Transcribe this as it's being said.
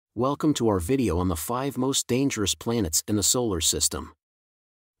Welcome to our video on the 5 most dangerous planets in the solar system.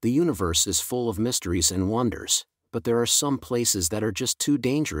 The universe is full of mysteries and wonders, but there are some places that are just too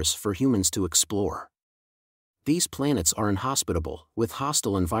dangerous for humans to explore. These planets are inhospitable, with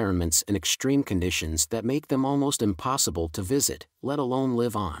hostile environments and extreme conditions that make them almost impossible to visit, let alone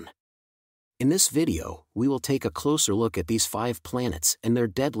live on. In this video, we will take a closer look at these 5 planets and their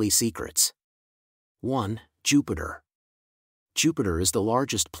deadly secrets. 1. Jupiter. Jupiter is the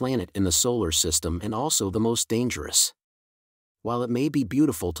largest planet in the solar system and also the most dangerous. While it may be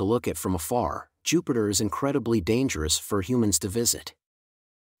beautiful to look at from afar, Jupiter is incredibly dangerous for humans to visit.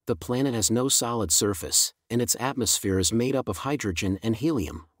 The planet has no solid surface, and its atmosphere is made up of hydrogen and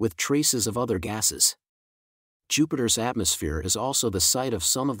helium, with traces of other gases. Jupiter's atmosphere is also the site of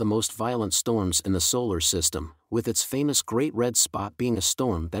some of the most violent storms in the solar system, with its famous Great Red Spot being a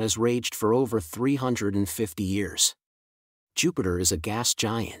storm that has raged for over 350 years. Jupiter is a gas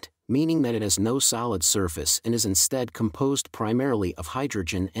giant, meaning that it has no solid surface and is instead composed primarily of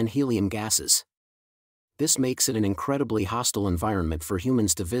hydrogen and helium gases. This makes it an incredibly hostile environment for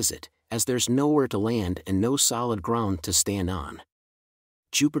humans to visit, as there's nowhere to land and no solid ground to stand on.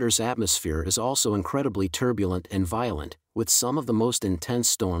 Jupiter's atmosphere is also incredibly turbulent and violent, with some of the most intense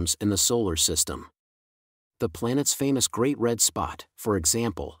storms in the solar system. The planet's famous Great Red Spot, for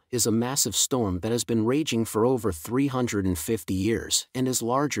example, is a massive storm that has been raging for over 350 years and is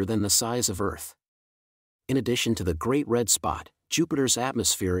larger than the size of Earth. In addition to the Great Red Spot, Jupiter's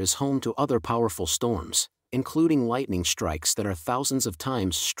atmosphere is home to other powerful storms, including lightning strikes that are thousands of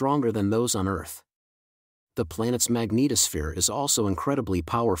times stronger than those on Earth. The planet's magnetosphere is also incredibly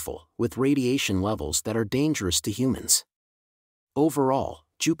powerful, with radiation levels that are dangerous to humans. Overall,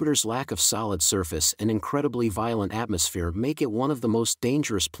 Jupiter's lack of solid surface and incredibly violent atmosphere make it one of the most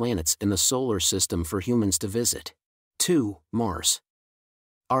dangerous planets in the solar system for humans to visit. 2. Mars.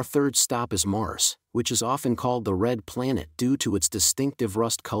 Our third stop is Mars, which is often called the Red Planet due to its distinctive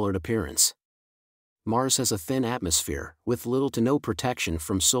rust-colored appearance. Mars has a thin atmosphere, with little to no protection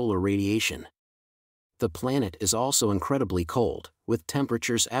from solar radiation. The planet is also incredibly cold, with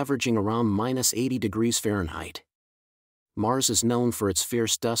temperatures averaging around -80 degrees Fahrenheit. Mars is known for its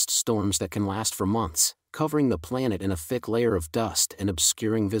fierce dust storms that can last for months, covering the planet in a thick layer of dust and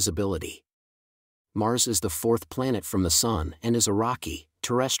obscuring visibility. Mars is the 4th planet from the Sun and is a rocky,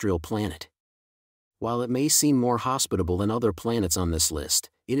 terrestrial planet. While it may seem more hospitable than other planets on this list,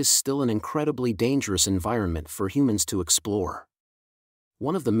 it is still an incredibly dangerous environment for humans to explore.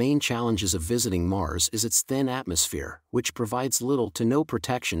 One of the main challenges of visiting Mars is its thin atmosphere, which provides little to no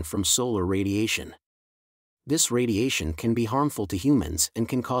protection from solar radiation. This radiation can be harmful to humans and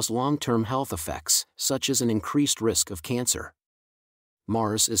can cause long-term health effects, such as an increased risk of cancer.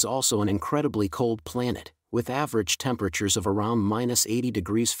 Mars is also an incredibly cold planet, with average temperatures of around -80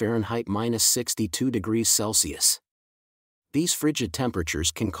 degrees Fahrenheit -62 degrees Celsius. These frigid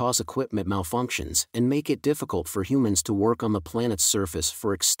temperatures can cause equipment malfunctions and make it difficult for humans to work on the planet's surface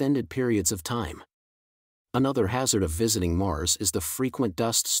for extended periods of time. Another hazard of visiting Mars is the frequent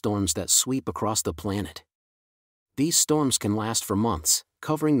dust storms that sweep across the planet. These storms can last for months,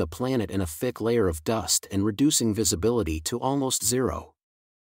 covering the planet in a thick layer of dust and reducing visibility to almost zero.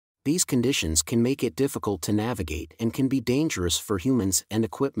 These conditions can make it difficult to navigate and can be dangerous for humans and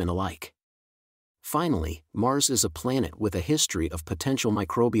equipment alike. Finally, Mars is a planet with a history of potential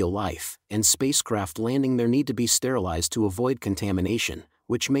microbial life, and spacecraft landing there need to be sterilized to avoid contamination,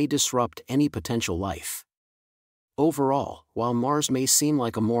 which may disrupt any potential life. Overall, while Mars may seem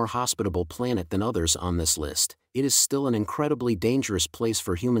like a more hospitable planet than others on this list, it is still an incredibly dangerous place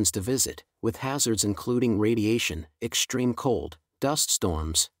for humans to visit, with hazards including radiation, extreme cold, dust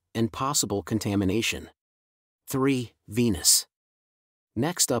storms, and possible contamination. 3. Venus.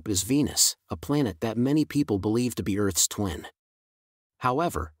 Next up is Venus, a planet that many people believe to be Earth's twin.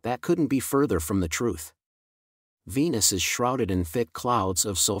 However, that couldn't be further from the truth. Venus is shrouded in thick clouds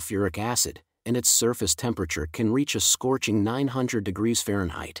of sulfuric acid, and its surface temperature can reach a scorching 900 degrees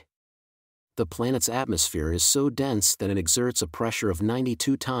Fahrenheit. The planet's atmosphere is so dense that it exerts a pressure of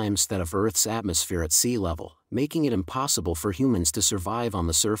 92 times that of Earth's atmosphere at sea level, making it impossible for humans to survive on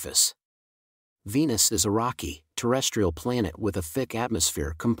the surface. Venus is a rocky, terrestrial planet with a thick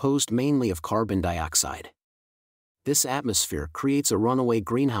atmosphere composed mainly of carbon dioxide. This atmosphere creates a runaway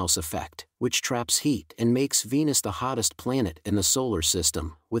greenhouse effect, which traps heat and makes Venus the hottest planet in the solar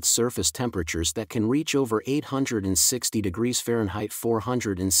system, with surface temperatures that can reach over 860 degrees Fahrenheit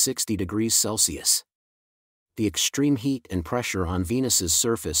 460 degrees Celsius. The extreme heat and pressure on Venus's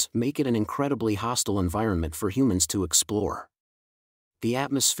surface make it an incredibly hostile environment for humans to explore. The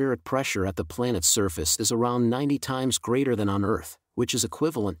atmospheric pressure at the planet's surface is around 90 times greater than on Earth, which is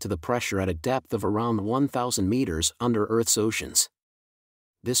equivalent to the pressure at a depth of around 1,000 meters under Earth's oceans.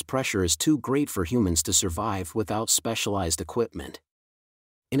 This pressure is too great for humans to survive without specialized equipment.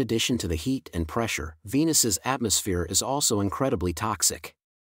 In addition to the heat and pressure, Venus's atmosphere is also incredibly toxic.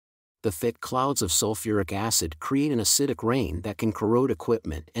 The thick clouds of sulfuric acid create an acidic rain that can corrode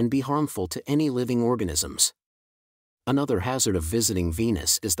equipment and be harmful to any living organisms. Another hazard of visiting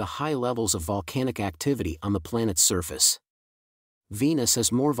Venus is the high levels of volcanic activity on the planet's surface. Venus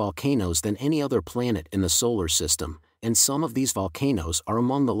has more volcanoes than any other planet in the solar system, and some of these volcanoes are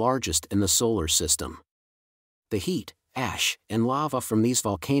among the largest in the solar system. The heat, ash, and lava from these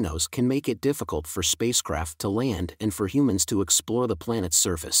volcanoes can make it difficult for spacecraft to land and for humans to explore the planet's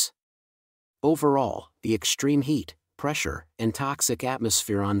surface. Overall, the extreme heat, pressure, and toxic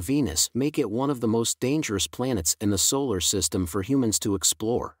atmosphere on Venus make it one of the most dangerous planets in the solar system for humans to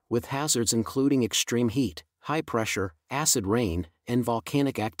explore, with hazards including extreme heat, high pressure, acid rain, and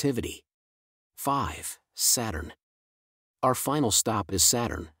volcanic activity. 5. Saturn. Our final stop is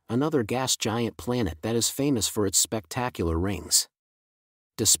Saturn, another gas giant planet that is famous for its spectacular rings.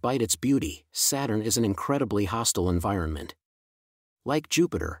 Despite its beauty, Saturn is an incredibly hostile environment. Like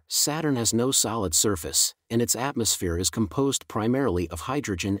Jupiter, Saturn has no solid surface, and its atmosphere is composed primarily of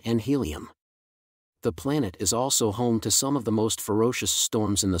hydrogen and helium. The planet is also home to some of the most ferocious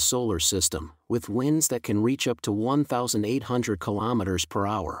storms in the solar system, with winds that can reach up to 1,800 kilometers per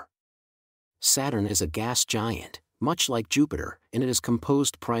hour. Saturn is a gas giant, much like Jupiter, and it is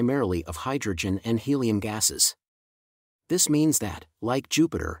composed primarily of hydrogen and helium gases. This means that, like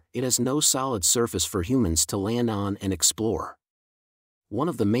Jupiter, it has no solid surface for humans to land on and explore. One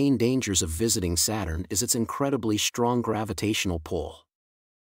of the main dangers of visiting Saturn is its incredibly strong gravitational pull.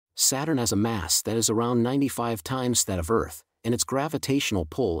 Saturn has a mass that is around 95 times that of Earth, and its gravitational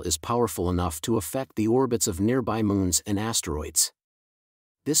pull is powerful enough to affect the orbits of nearby moons and asteroids.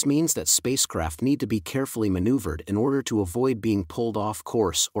 This means that spacecraft need to be carefully maneuvered in order to avoid being pulled off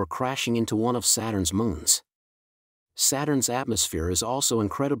course or crashing into one of Saturn's moons. Saturn's atmosphere is also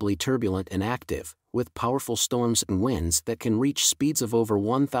incredibly turbulent and active, with powerful storms and winds that can reach speeds of over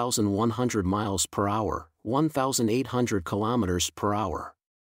 1,100 miles per hour, 1,800 kilometers per hour.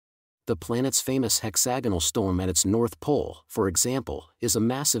 The planet's famous hexagonal storm at its north pole, for example, is a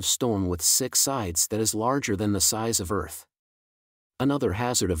massive storm with 6 sides that is larger than the size of Earth. Another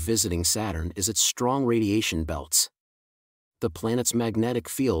hazard of visiting Saturn is its strong radiation belts. The planet's magnetic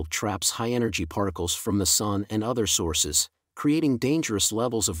field traps high-energy particles from the Sun and other sources, creating dangerous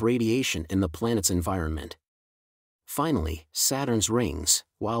levels of radiation in the planet's environment. Finally, Saturn's rings,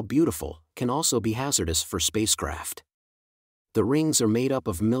 while beautiful, can also be hazardous for spacecraft. The rings are made up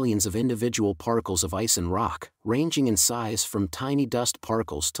of millions of individual particles of ice and rock, ranging in size from tiny dust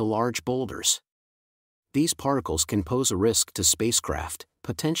particles to large boulders. These particles can pose a risk to spacecraft,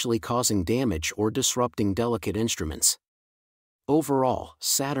 potentially causing damage or disrupting delicate instruments. Overall,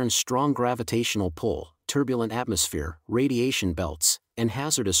 Saturn's strong gravitational pull, turbulent atmosphere, radiation belts, and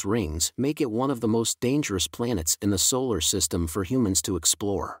hazardous rings make it one of the most dangerous planets in the solar system for humans to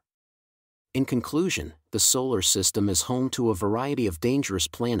explore. In conclusion, the solar system is home to a variety of dangerous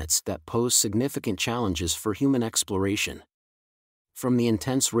planets that pose significant challenges for human exploration. From the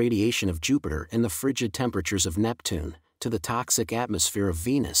intense radiation of Jupiter and the frigid temperatures of Neptune, to the toxic atmosphere of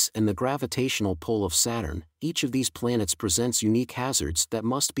Venus and the gravitational pull of Saturn, each of these planets presents unique hazards that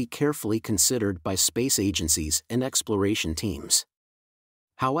must be carefully considered by space agencies and exploration teams.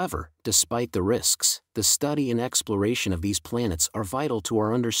 However, despite the risks, the study and exploration of these planets are vital to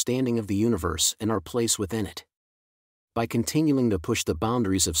our understanding of the universe and our place within it. By continuing to push the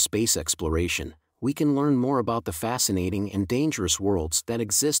boundaries of space exploration, we can learn more about the fascinating and dangerous worlds that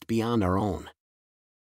exist beyond our own.